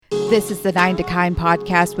This is the 9 to Kind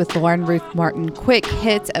podcast with Lauren Ruth Martin. Quick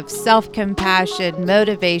hits of self-compassion,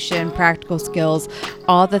 motivation, practical skills,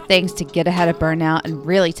 all the things to get ahead of burnout and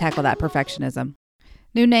really tackle that perfectionism.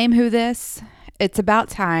 New name, who this? It's about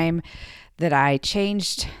time that I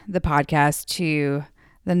changed the podcast to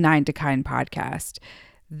the 9 to Kind podcast.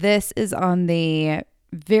 This is on the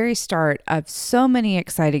very start of so many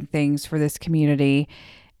exciting things for this community,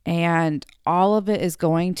 and all of it is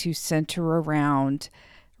going to center around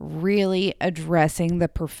really addressing the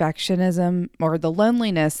perfectionism or the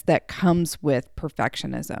loneliness that comes with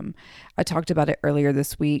perfectionism. I talked about it earlier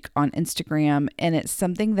this week on Instagram, and it's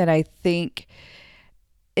something that I think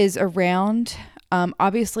is around.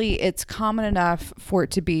 Obviously, it's common enough for it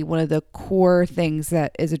to be one of the core things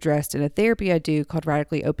that is addressed in a therapy I do called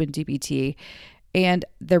Radically Open DBT. And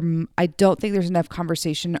I don't think there's enough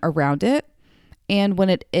conversation around it. And when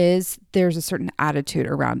it is, there's a certain attitude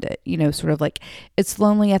around it, sort of like it's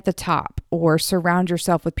lonely at the top, or surround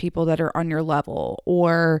yourself with people that are on your level,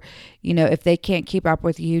 or, if they can't keep up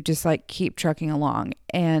with you, just like keep trucking along.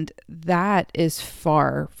 And that is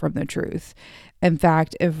far from the truth. In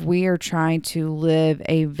fact, if we are trying to live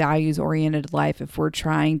a values-oriented life, if we're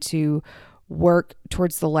trying to work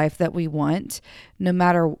towards the life that we want, no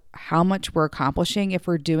matter how much we're accomplishing, if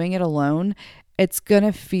we're doing it alone, it's going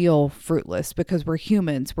to feel fruitless because we're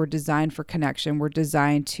humans. We're designed for connection. We're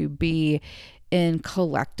designed to be in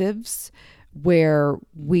collectives where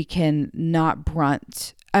we can not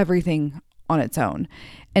brunt everything on its own.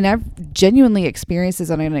 And I've genuinely experienced this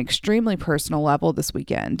on an extremely personal level this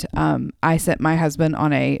weekend. I sent my husband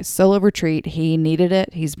on a solo retreat. He needed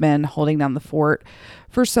it. He's been holding down the fort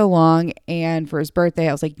for so long. And for his birthday,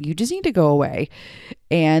 I was like, you just need to go away.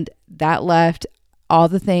 And that left all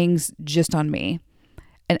the things just on me.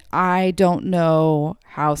 And I don't know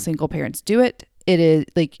how single parents do it. It is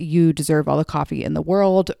like, you deserve all the coffee in the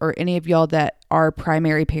world, or any of y'all that are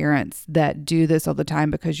primary parents that do this all the time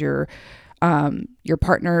because your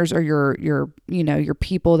partners or your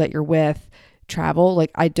people that you're with travel.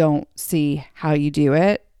 Like, I don't see how you do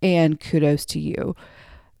it, and kudos to you.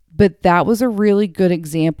 But that was a really good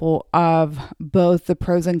example of both the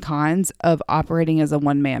pros and cons of operating as a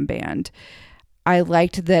one-man band. I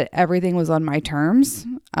liked that everything was on my terms.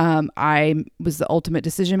 I was the ultimate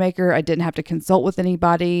decision maker. I didn't have to consult with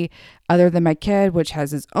anybody other than my kid, which has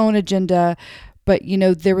his own agenda. But,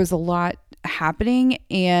 there was a lot happening,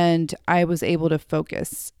 and I was able to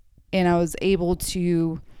focus, and I was able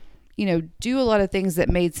to, do a lot of things that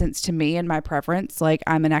made sense to me and my preference. Like,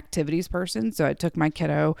 I'm an activities person, so I took my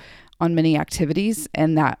kiddo on many activities,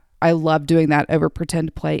 and that I love doing that over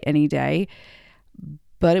pretend play any day.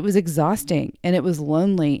 But it was exhausting, and it was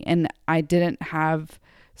lonely, and I didn't have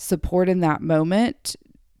support in that moment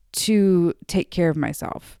to take care of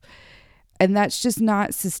myself. And that's just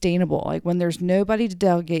not sustainable. Like, when there's nobody to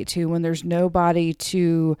delegate to, when there's nobody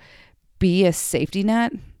to be a safety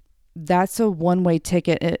net, that's a one-way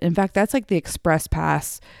ticket. In fact, that's like the express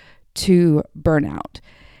pass to burnout.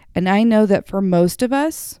 And I know that for most of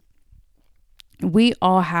us, we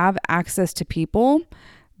all have access to people,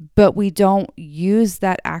 but we don't use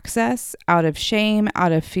that access out of shame,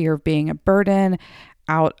 out of fear of being a burden,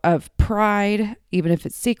 out of pride, even if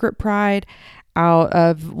it's secret pride, out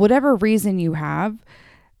of whatever reason you have.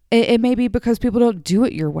 It may be because people don't do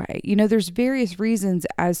it your way. There's various reasons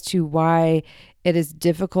as to why it is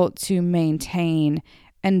difficult to maintain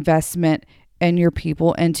investment in your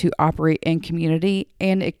people and to operate in community.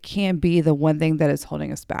 And it can be the one thing that is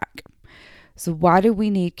holding us back. So why do we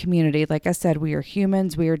need community? Like I said, we are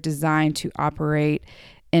humans. We are designed to operate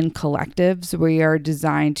in collectives. We are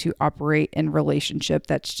designed to operate in relationship.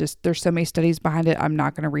 That's just, there's so many studies behind it. I'm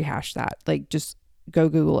not going to rehash that. Like, just go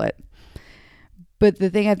Google it. But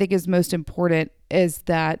the thing I think is most important is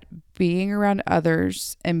that being around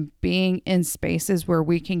others and being in spaces where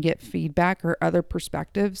we can get feedback or other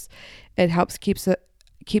perspectives, it helps keeps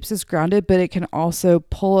us grounded, but it can also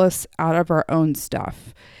pull us out of our own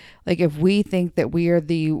stuff. Like, if we think that we are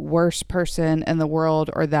the worst person in the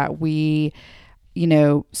world, or that we,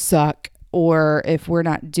 suck, or if we're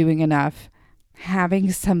not doing enough,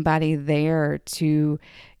 having somebody there to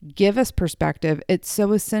give us perspective, it's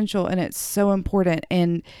so essential and it's so important.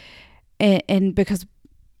 And because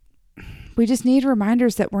we just need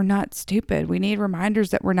reminders that we're not stupid. We need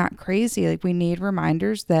reminders that we're not crazy. Like, we need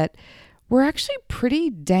reminders that we're actually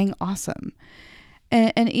pretty dang awesome.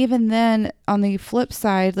 And even then, on the flip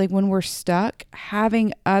side, like, when we're stuck,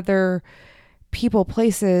 having other people,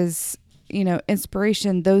 places,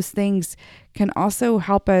 inspiration, those things can also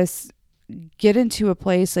help us get into a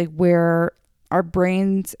place like where our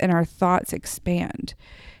brains and our thoughts expand.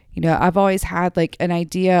 I've always had like an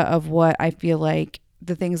idea of what I feel like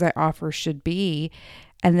the things I offer should be.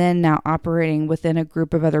 And then now operating within a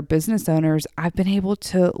group of other business owners, I've been able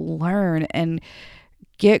to learn and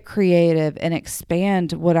get creative and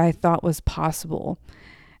expand what I thought was possible.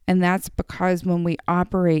 And that's because when we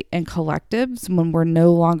operate in collectives, when we're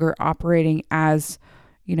no longer operating as,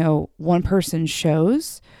 one person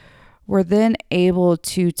shows, we're then able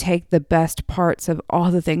to take the best parts of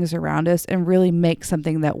all the things around us and really make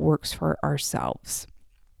something that works for ourselves.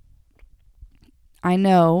 I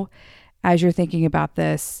know as you're thinking about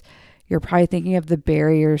this, you're probably thinking of the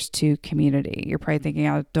barriers to community. You're probably thinking,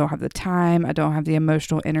 I don't have the time. I don't have the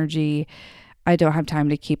emotional energy. I don't have time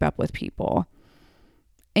to keep up with people.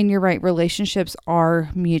 And you're right, relationships are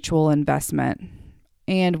mutual investment.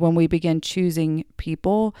 And when we begin choosing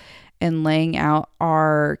people and laying out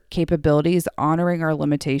our capabilities, honoring our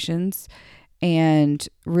limitations, and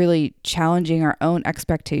really challenging our own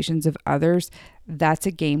expectations of others, that's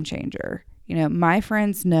a game changer. My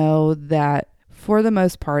friends know that for the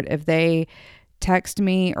most part, if they text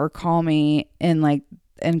me or call me in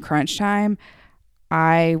crunch time,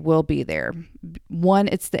 I will be there. One,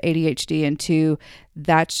 it's the ADHD, and two,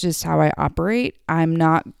 that's just how I operate. I'm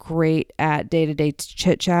not great at day-to-day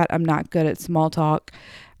chit chat. I'm not good at small talk.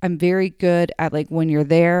 I'm very good at when you're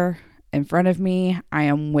there in front of me, I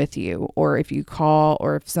am with you. Or if you call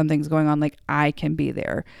or if something's going on, I can be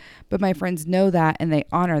there. But my friends know that and they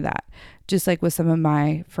honor that. Just like with some of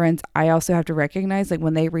my friends, I also have to recognize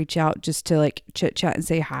when they reach out just to chit chat and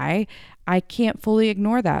say hi, I can't fully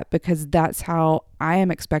ignore that because that's how I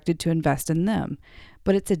am expected to invest in them.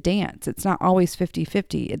 But it's a dance. It's not always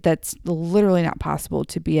 50-50. That's literally not possible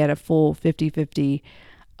to be at a full 50-50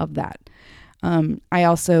 of that. I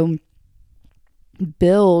also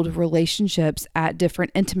build relationships at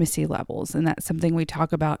different intimacy levels. And that's something we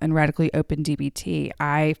talk about in Radically Open DBT.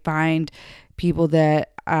 I find people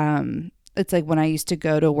that, it's when I used to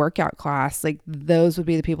go to a workout class, those would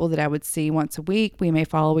be the people that I would see once a week. We may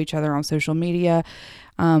follow each other on social media.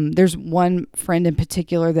 There's one friend in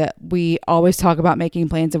particular that we always talk about making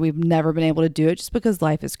plans and we've never been able to do it just because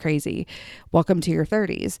life is crazy. Welcome to your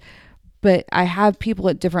 30s. But I have people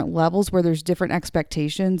at different levels where there's different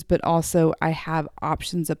expectations, but also I have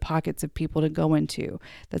options of pockets of people to go into.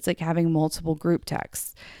 That's like having multiple group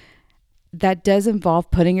texts. That does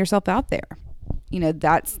involve putting yourself out there.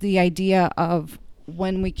 That's the idea of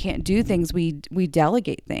when we can't do things, we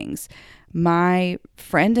delegate things. My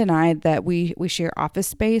friend and I that we share office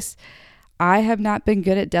space, I have not been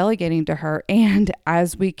good at delegating to her. And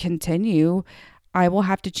as we continue, I will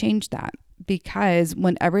have to change that. Because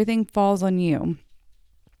when everything falls on you,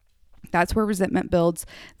 that's where resentment builds.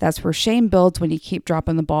 That's where shame builds when you keep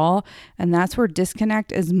dropping the ball. And that's where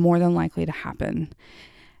disconnect is more than likely to happen.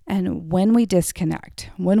 And when we disconnect,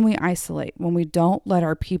 when we isolate, when we don't let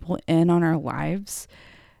our people in on our lives,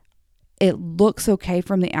 it looks okay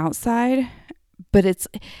from the outside, but it's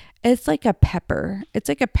like a pepper. It's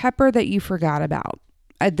like a pepper that you forgot about.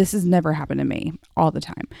 This has never happened to me all the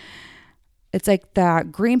time. It's like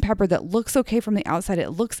that green pepper that looks okay from the outside. It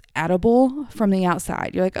looks edible from the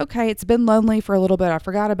outside. You're like, okay, it's been lonely for a little bit. I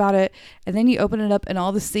forgot about it. And then you open it up and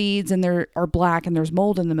all the seeds and they are black and there's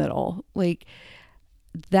mold in the middle.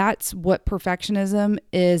 That's what perfectionism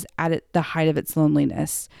is at the height of its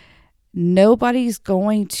loneliness. Nobody's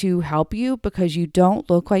going to help you because you don't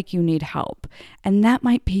look like you need help. And that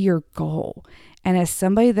might be your goal. And as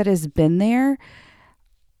somebody that has been there,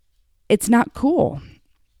 it's not cool.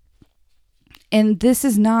 And this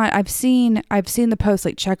is not, I've seen the post,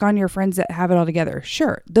 check on your friends that have it all together.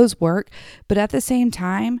 Sure, those work. But at the same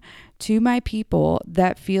time, to my people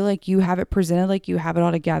that feel like you have it presented like you have it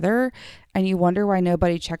all together and you wonder why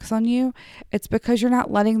nobody checks on you, it's because you're not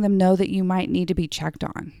letting them know that you might need to be checked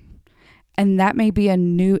on. And that may be a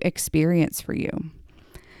new experience for you.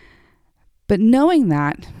 But knowing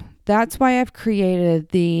that, that's why I've created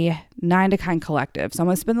the 9 to Kind Collective. So I'm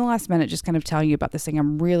going to spend the last minute just kind of telling you about this thing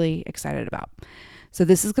I'm really excited about. So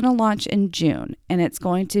this is going to launch in June, and it's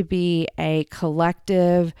going to be a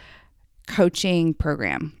collective coaching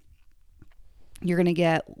program. You're going to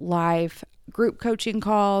get live group coaching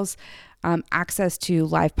calls, access to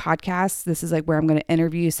live podcasts. This is where I'm going to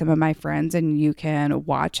interview some of my friends and you can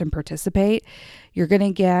watch and participate. You're going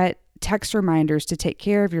to get text reminders to take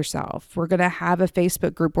care of yourself. We're going to have a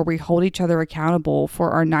Facebook group where we hold each other accountable for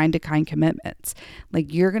our 9 to Kind commitments.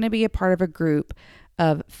 You're going to be a part of a group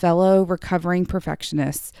of fellow recovering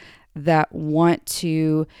perfectionists that want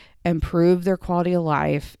to improve their quality of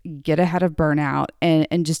life, get ahead of burnout,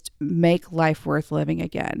 and just make life worth living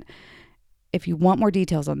again. If you want more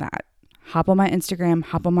details on that, hop on my Instagram,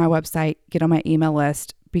 hop on my website, get on my email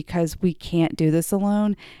list. because we can't do this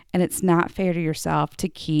alone. And it's not fair to yourself to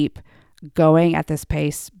keep going at this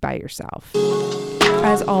pace by yourself.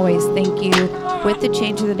 As always, thank you. With the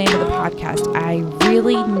change of the name of the podcast, I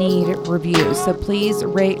really need reviews. So please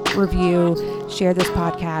rate, review, share this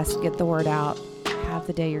podcast, get the word out. Have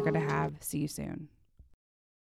the day you're going to have. See you soon.